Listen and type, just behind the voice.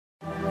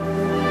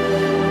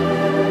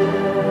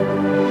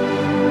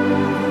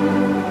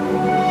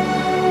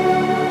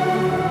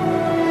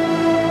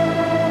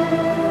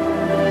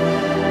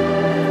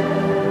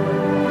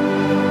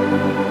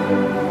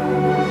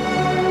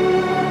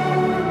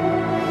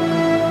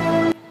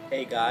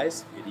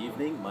guys, good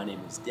evening. My name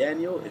is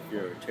Daniel. If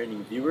you're a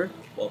returning viewer,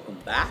 welcome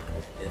back.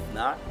 If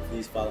not,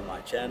 please follow my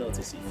channel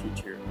to see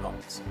future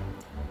homes.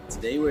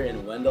 Today we're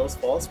in Wendell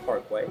Falls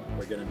Parkway.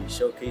 We're going to be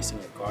showcasing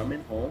a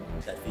Garman home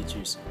that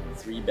features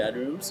 3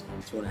 bedrooms,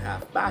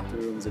 2.5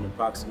 bathrooms, and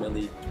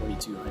approximately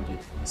 2,200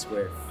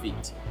 square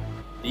feet.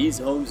 These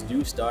homes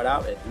do start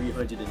out at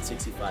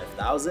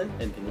 $365,000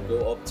 and can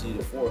go up to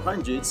the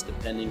 400s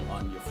depending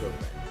on your floor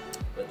plan.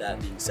 With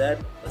that being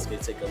said, let's go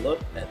take a look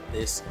at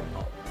this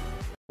home.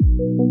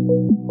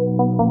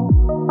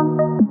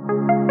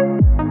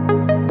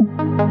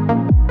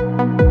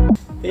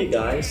 Hey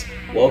guys,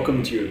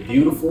 welcome to your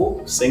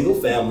beautiful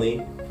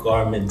single-family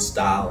Garman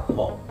style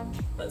home.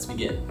 Let's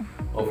begin.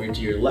 Over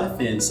to your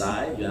left-hand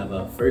side, you have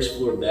a first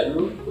floor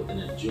bedroom with an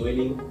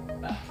adjoining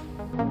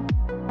bathroom.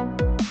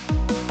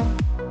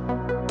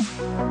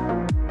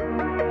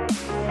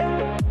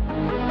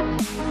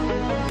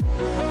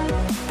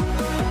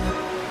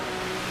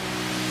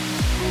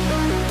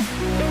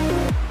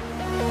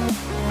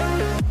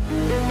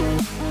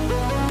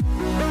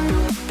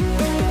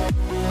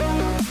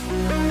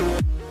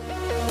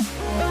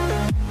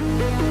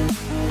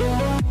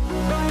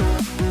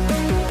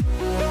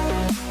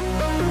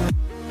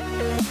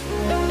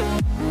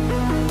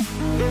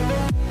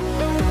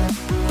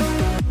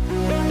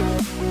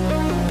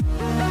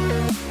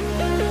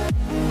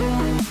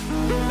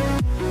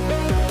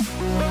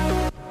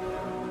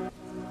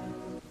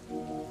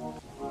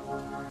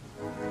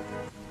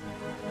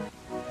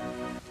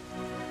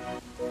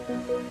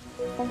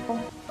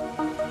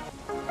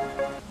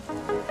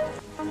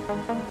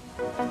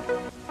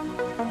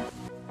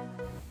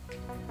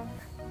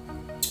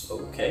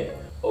 Okay,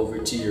 over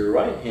to your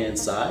right hand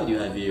side, you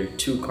have your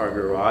 2-car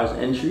garage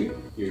entry,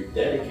 your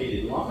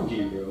dedicated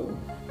laundry room,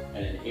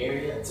 and an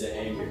area to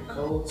hang your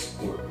coats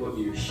or put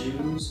your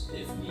shoes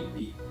if need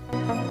be.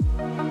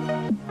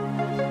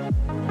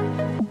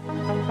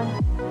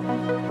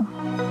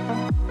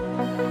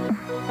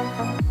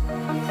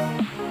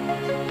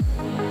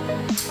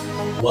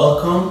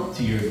 Welcome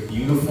to your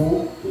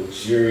beautiful,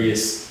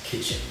 luxurious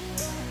kitchen.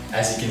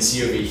 As you can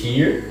see over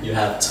here, you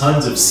have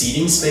tons of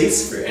seating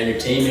space for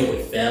entertainment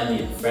with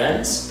family and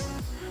friends.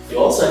 You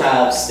also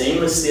have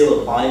stainless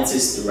steel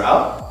appliances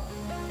throughout.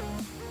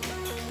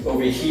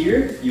 Over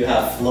here, you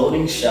have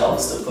floating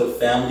shelves to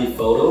put family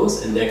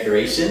photos and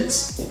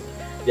decorations.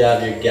 You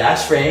have your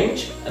gas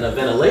range and a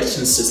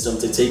ventilation system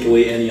to take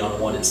away any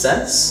unwanted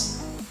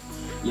scents.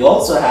 You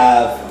also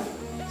have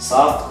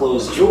soft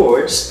close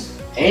drawers,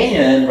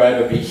 and right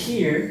over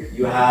here,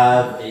 you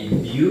have a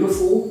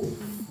beautiful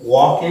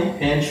walk-in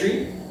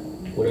pantry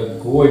with a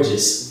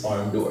gorgeous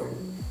arm door.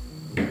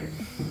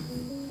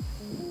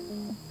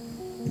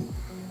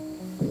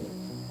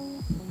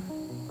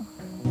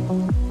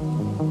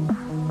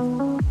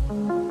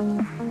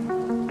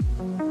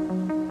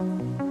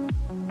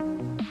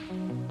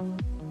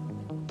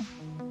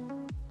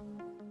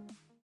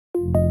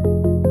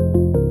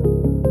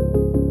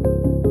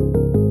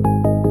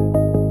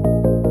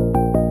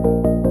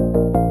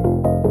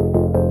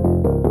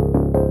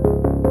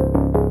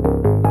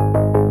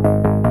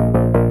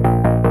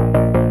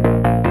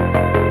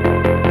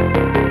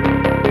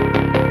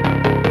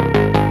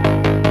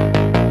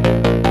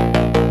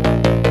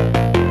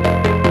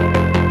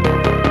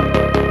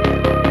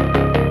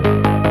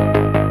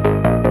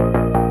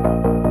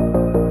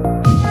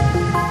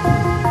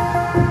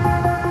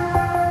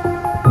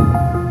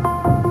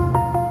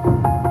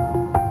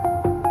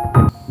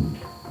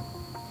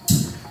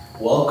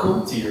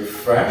 Welcome to your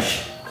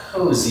fresh,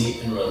 cozy,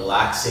 and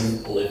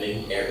relaxing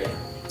living area.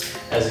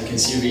 As you can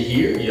see over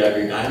here, you have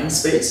your dining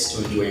space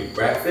to enjoy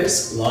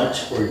breakfast,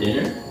 lunch, or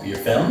dinner with your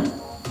family.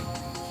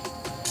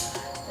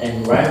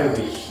 And right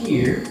over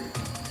here,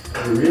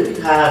 you really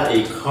have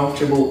a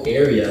comfortable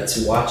area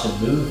to watch a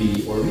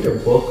movie or read a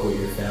book with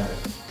your family.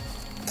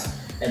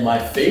 And my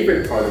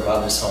favorite part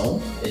about this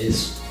home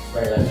is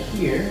right up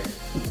here,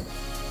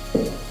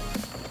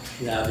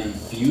 you have a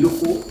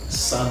beautiful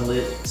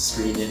sunlit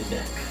screened-in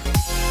deck.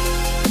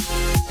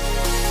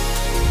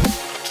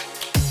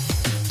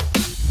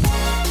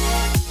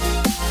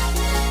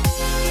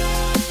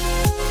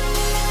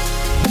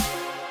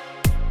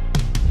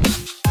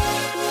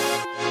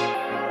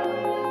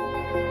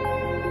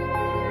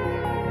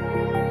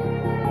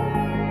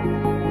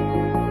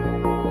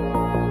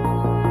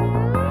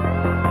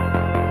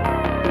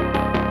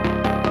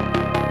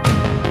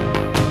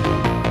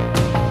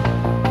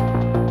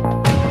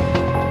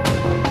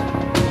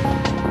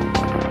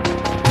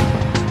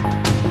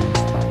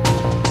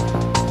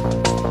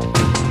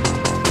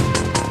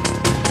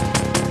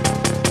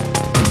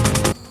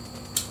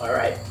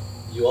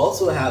 You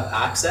also have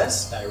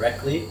access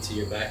directly to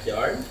your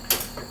backyard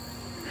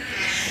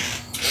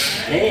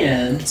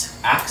and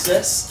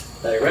access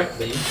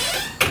directly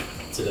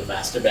to the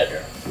master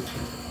bedroom.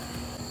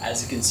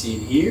 As you can see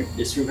in here,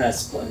 this room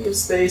has plenty of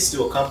space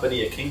to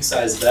accompany a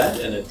king-size bed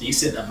and a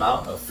decent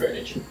amount of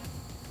furniture.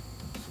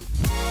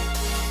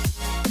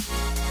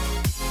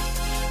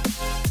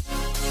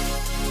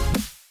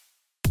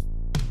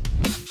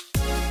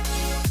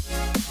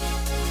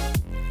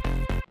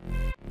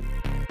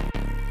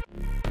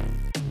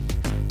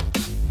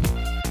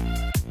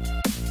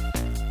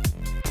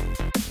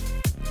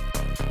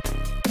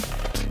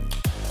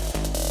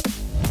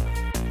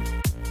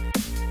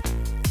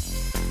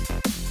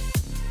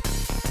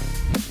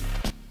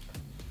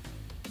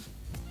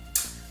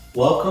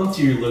 Welcome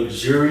to your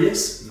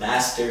luxurious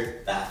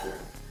master bathroom.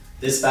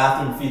 This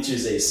bathroom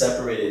features a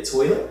separated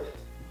toilet,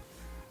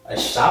 a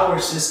shower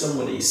system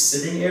with a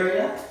sitting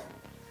area,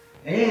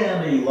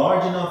 and a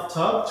large enough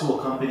tub to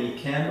accompany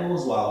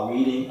candles while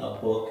reading a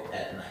book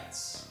at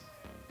nights.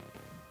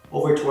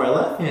 Over to our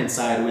left-hand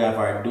side, we have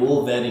our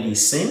dual vanity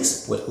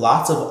sinks with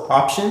lots of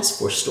options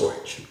for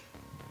storage.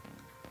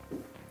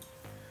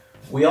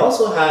 We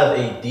also have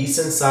a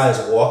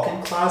decent-sized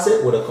walk-in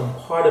closet with a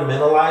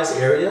compartmentalized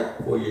area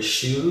for your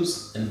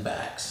shoes and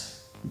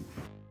bags.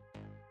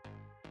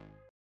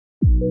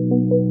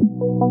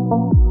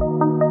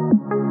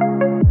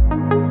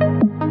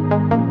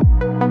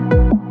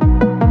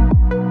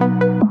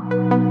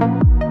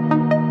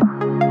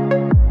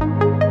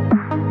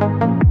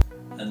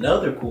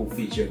 Another cool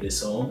feature of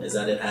this home is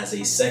that it has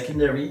a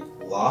secondary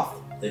loft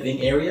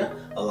living area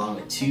along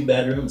with 2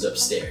 bedrooms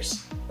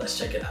upstairs. Let's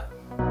check it out.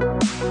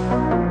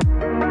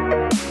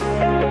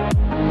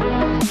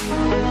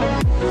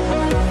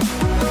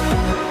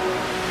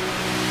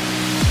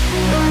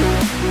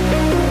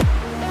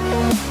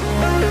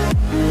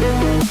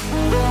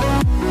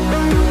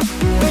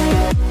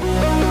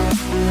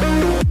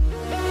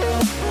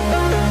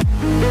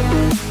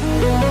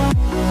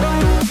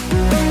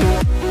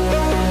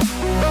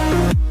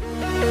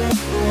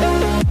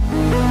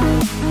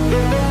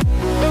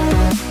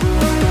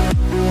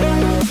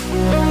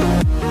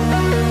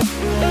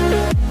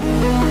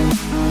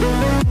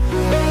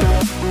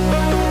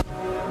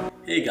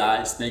 Hey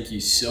guys, thank you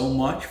so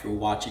much for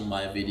watching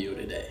my video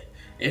today.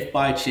 If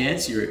by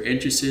chance you're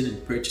interested in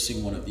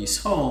purchasing one of these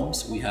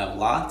homes, we have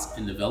lots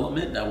in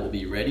development that will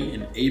be ready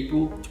in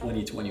April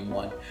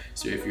 2021.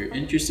 So if you're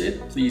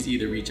interested, please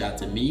either reach out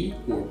to me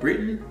or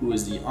Brittain, who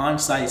is the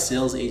on-site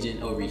sales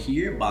agent over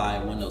here by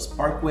Wendell Falls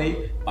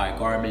Parkway by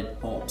Garman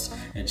Homes,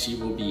 and she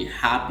will be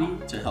happy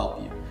to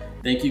help you.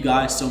 Thank you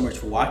guys so much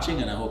for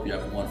watching, and I hope you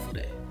have a wonderful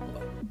day.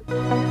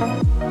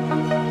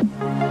 Bye-bye.